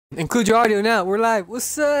Include your audio now. We're live.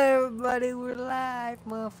 What's up, everybody? We're live,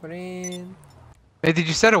 my friend. Hey, did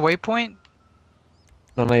you set a waypoint?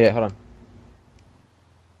 No, not yet. Hold on.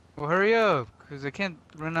 Well, hurry up, cause I can't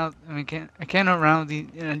run out. I can't run around the.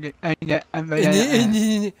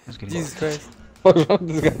 Jesus Christ. What's wrong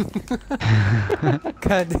with this guy?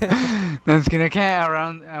 God damn. No, I'm just kidding. I can't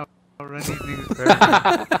outrun these niggas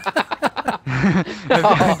forever.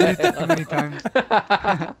 I did it too many times.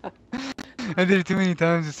 I did it too many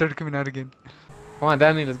times. It started coming out again. Come on,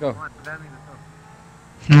 Danny, let's go.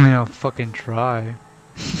 I'll fucking try.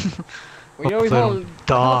 Well, you always Little hold.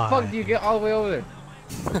 dog. How the fuck do you get all the way over there?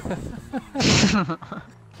 That's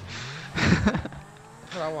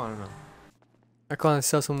what I want to know. I call to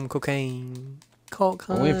sell some cocaine.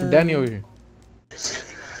 Cocaine. I'm waiting for Danny over here.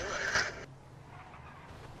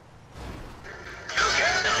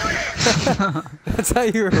 That's how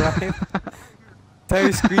you arrive.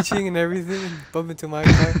 Tires screeching and everything, and bump into my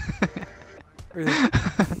car.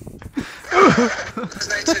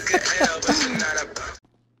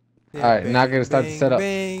 Alright, now I'm gonna start the setup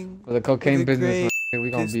bang, for the cocaine the business. We're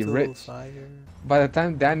gonna be rich. Fire. By the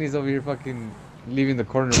time Danny's over here fucking leaving the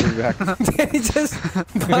corner, we'll be back. He just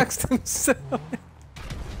boxed himself.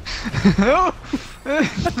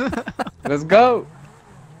 Let's go!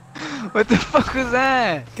 What the fuck was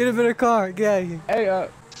that? Get a better car. Get out of here. Hey,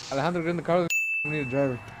 Alejandro, get in the car. We need a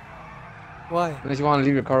driver. Why? Unless you want to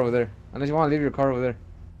leave your car over there.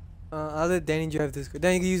 I'll let Danny drive this car.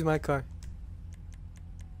 Danny can use my car.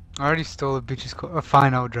 I already stole a bitch's car.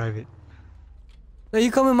 Fine, I'll drive it. No, you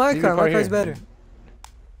come in my Leave car. your car My car's here. better.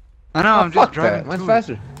 I know, Oh, I'm just fuck driving. that. Mine's too.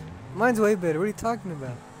 faster. Mine's way better. What are you talking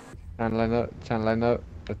about? Trying to line up.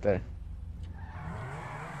 Right there.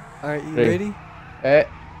 Alright, you Ready? ready?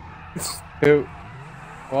 2,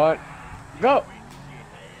 1, go!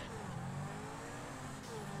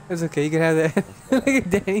 It's okay, you can have that. Look at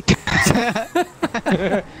Danny.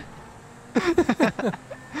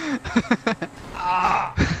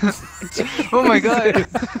 Oh my god.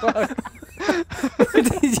 Where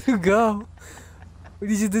did you go? Where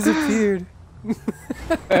did you disappeared?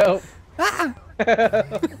 Help!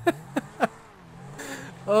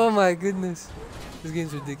 Oh my goodness. This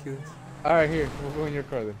game's ridiculous. Alright, here. We'll go in your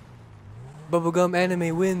car then. Bubblegum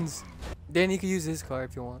anime wins. Danny, you can use this car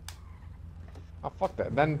if you want. Oh, fuck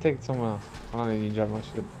that. Then take it somewhere else. I don't need you to drive my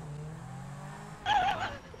shit.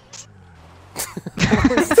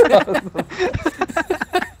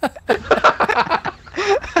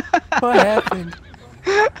 What happened?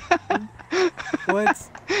 What?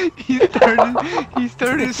 He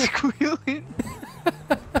started squealing.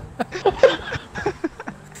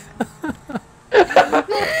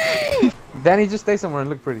 Danny, just stay somewhere and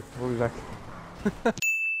look pretty. We'll be back.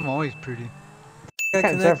 I'm always pretty. I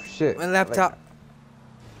Can't drive for shit. my laptop. Like,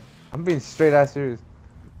 I'm being straight ass serious.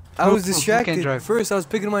 I was Who can't distracted. drive? First, I was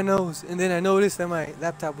picking my nose, and then I noticed that my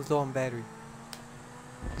laptop was low on battery.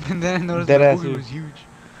 And then I noticed Dead the ass boogie you. was huge.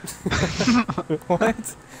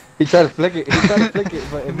 What? He tried to flick it.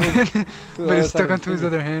 But it moved. But it's stuck onto his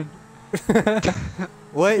other hand.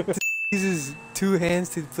 What? He uses 2 hands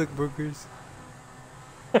to flick burgers.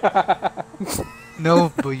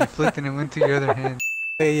 No, but you flicked and it went to your other hand.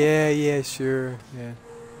 Yeah, sure. Yeah.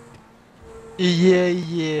 Yeah.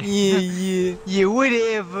 Yeah.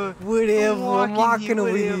 Whatever. Whatever. I'm walking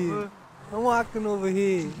over here. whatever. I'm walking over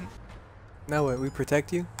here. Now what? We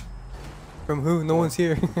protect you? From who? No one's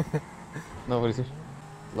here. Nobody's here.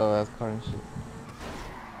 Low ass car and shit.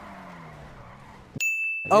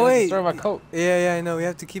 Oh, wait. Destroy my coat. Yeah, I know. We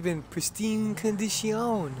have to keep it in pristine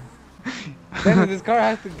condition. Danny, this car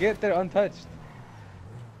has to get there untouched.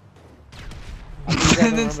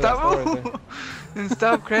 And then stop. And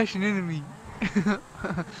stop crashing into me.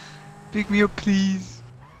 Pick me up, please.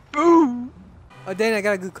 Boo! Oh, Danny, I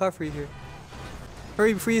got a good car for you here.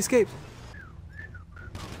 Hurry before you escape.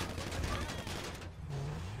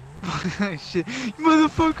 Shit, you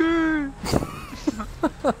motherfucker!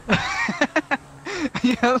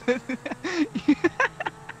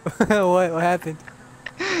 What happened?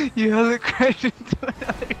 You hella crashed into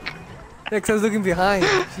another car. Next, I was looking behind.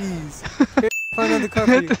 Jeez. Here, find another car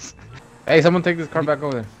for you. Hey, someone take this car back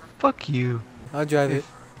over there. Fuck you. I'll drive it.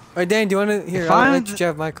 Alright, Dan, do you wanna? Here, If I'll I'm let you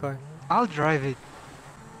drive my car. I'll drive it.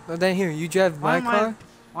 Oh, Dan, here, you drive my car.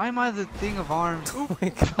 Why am I the thing of arms? Oh my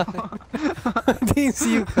god. I didn't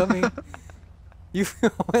see you coming. You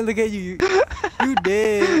look at you. You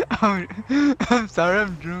dead. I'm sorry,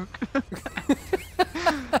 I'm drunk.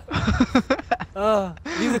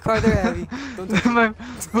 Leave the car there, Abby. Don't touch it.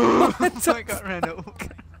 Oh my god, ran over.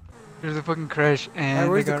 There's a fucking crash and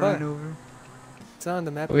where's they the got car? run over. It's on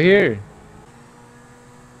the map. Over here.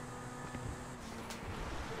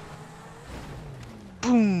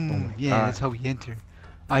 Boom! Yeah, that's how we enter.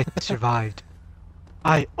 I survived.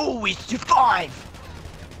 I always survive!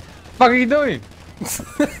 Fuck are you doing?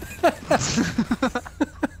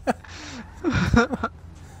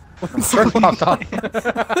 First popped off.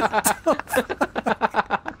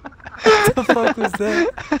 What the fuck was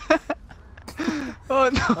that? Oh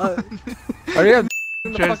no! Are you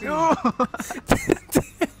Trust- Oh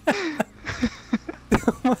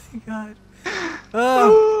my god. Ah,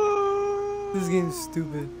 this game's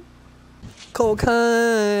stupid.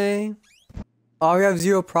 Cocaine. Oh, we have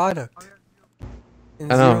 0 product.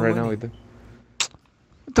 And I know, 0 right now money. we do.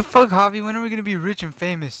 What the fuck, Javi? When are we gonna be rich and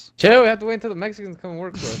famous? Chill, we have to wait until the Mexicans come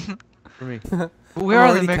work for us. For me. Where I'm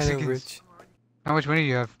are the already kinda Mexicans? rich. How much money do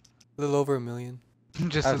you have? A little over $1 million.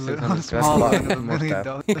 Just I a have little 600, small that's loan of a $1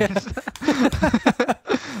 lot. million.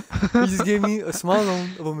 You just gave me a small loan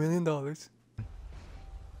of $1 million.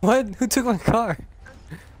 What? Who took my car?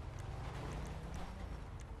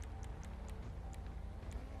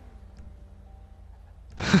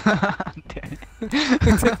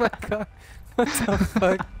 Who took my car? What the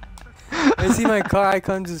fuck? I see my car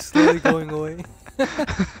icon just slowly going away.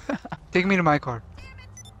 Take me to my car.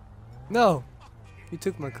 No, you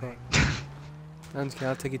took my car. I'm just kidding.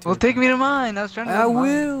 I'll take you to. Well, your take car. me to mine. I was trying to. I go to mine.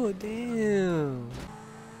 will. Damn.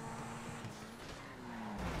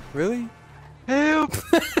 Really? Help!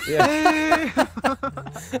 Yeah. Help!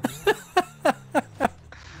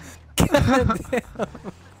 God damn.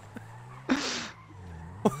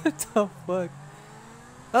 What the fuck?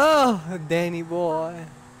 Oh, Danny boy.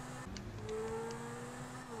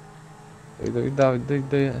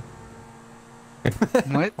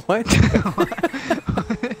 What? What?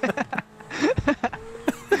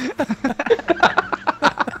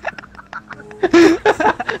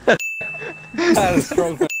 That is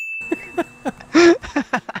strong. What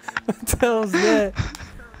the hell's that?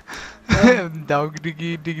 Dog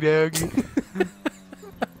diggy dig doggy.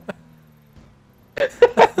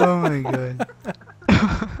 Oh my god.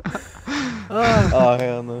 Oh, Oh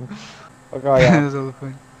hell no. Okay, That yeah. was all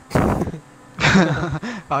fun.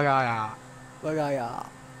 Oh yeah. look at ya.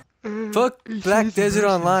 Fuck Black Desert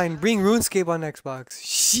Online. Bring RuneScape on Xbox.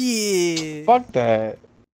 Shit. Fuck that.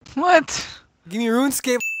 What? Give me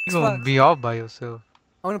RuneScape on You gonna Xbox. be all by yourself.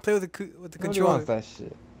 I wanna play with the Nobody controller. wants that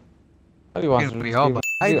shit. Nobody wants You're gonna be to all receive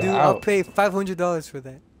by- it. I Get do. out. I'll pay $500 for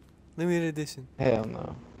that. Limited edition. Hell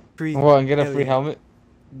no. Free. Well, and get a Hell free yeah. helmet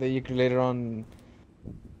that you can later on.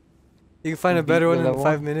 You can find a beat better the one in level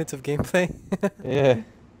 5 minutes of gameplay. Yeah.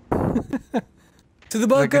 To the They're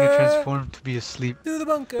bunker. gonna transform to be asleep. To the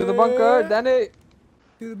bunker. To the bunker, Danny.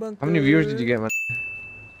 To the bunker. How many viewers did you get, man?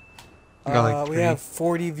 You got like we 3. have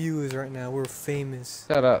 40 views right now. We're famous.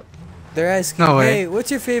 Shut up. They're asking, No way. hey, what's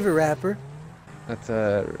your favorite rapper? That's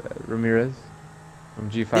Ramirez from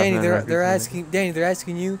G5. Danny, they're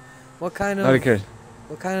asking you, what kind Nobody of, cares.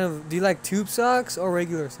 do you like tube socks or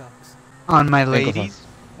regular socks? On my Ankle ladies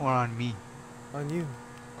or on me? On you.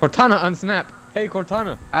 Cortana unsnap. Hey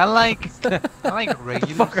Cortana. I like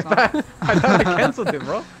regular Fuck is that? songs. I thought I cancelled it,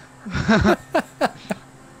 bro.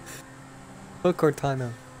 Look,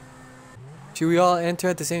 Cortana. Should we all enter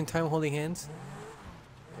at the same time holding hands?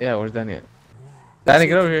 Yeah, where's Danny at? Danny,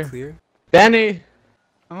 get over here. Clear. Danny!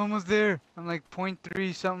 I'm almost there. I'm like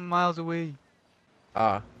 0.3 something miles away.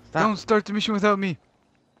 Ah, Don't stop. start the mission without me.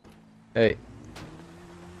 Hey.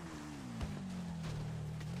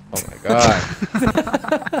 Oh my god.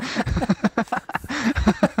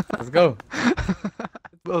 Let's go. I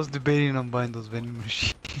was debating on buying those vending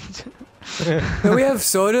machines. And we have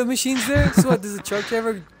soda machines there? So what, does the truck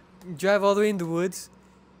driver drive all the way in the woods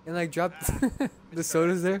and like drop the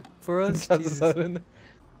sodas there for us? Shut the Jesus. sun in.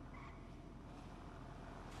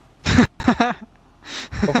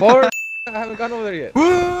 Before, I haven't gone over there yet.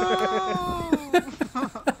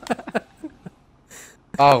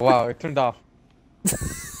 Oh wow, it turned off.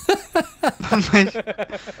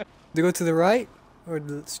 Do go to the right or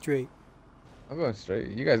straight? I'm going straight.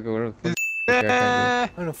 You guys go wherever the fuck. Okay, I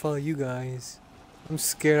can't I'm gonna follow you guys. I'm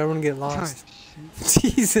scared. I'm gonna get lost.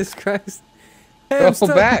 Jesus Christ. Hey, do I'm it. Go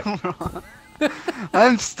stuck. back.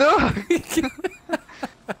 I'm stuck.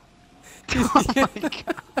 Oh my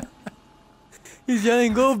God. He's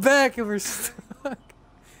yelling, go back, and we're stuck.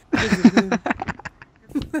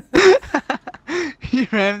 He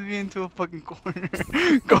rammed me into a fucking corner.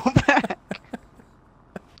 Go back.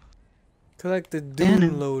 Collect the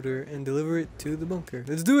dune loader and deliver it to the bunker.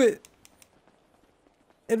 Let's do it.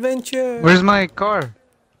 Adventure. Where's my car?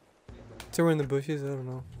 Somewhere in the bushes. I don't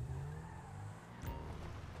know.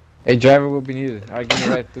 A driver will be needed. Alright, give me a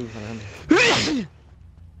ride too.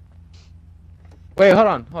 Wait, hold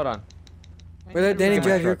on. Where let Danny Get my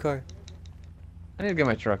drive your truck. car? I need to get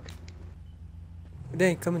my truck.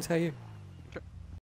 Dang, come inside here.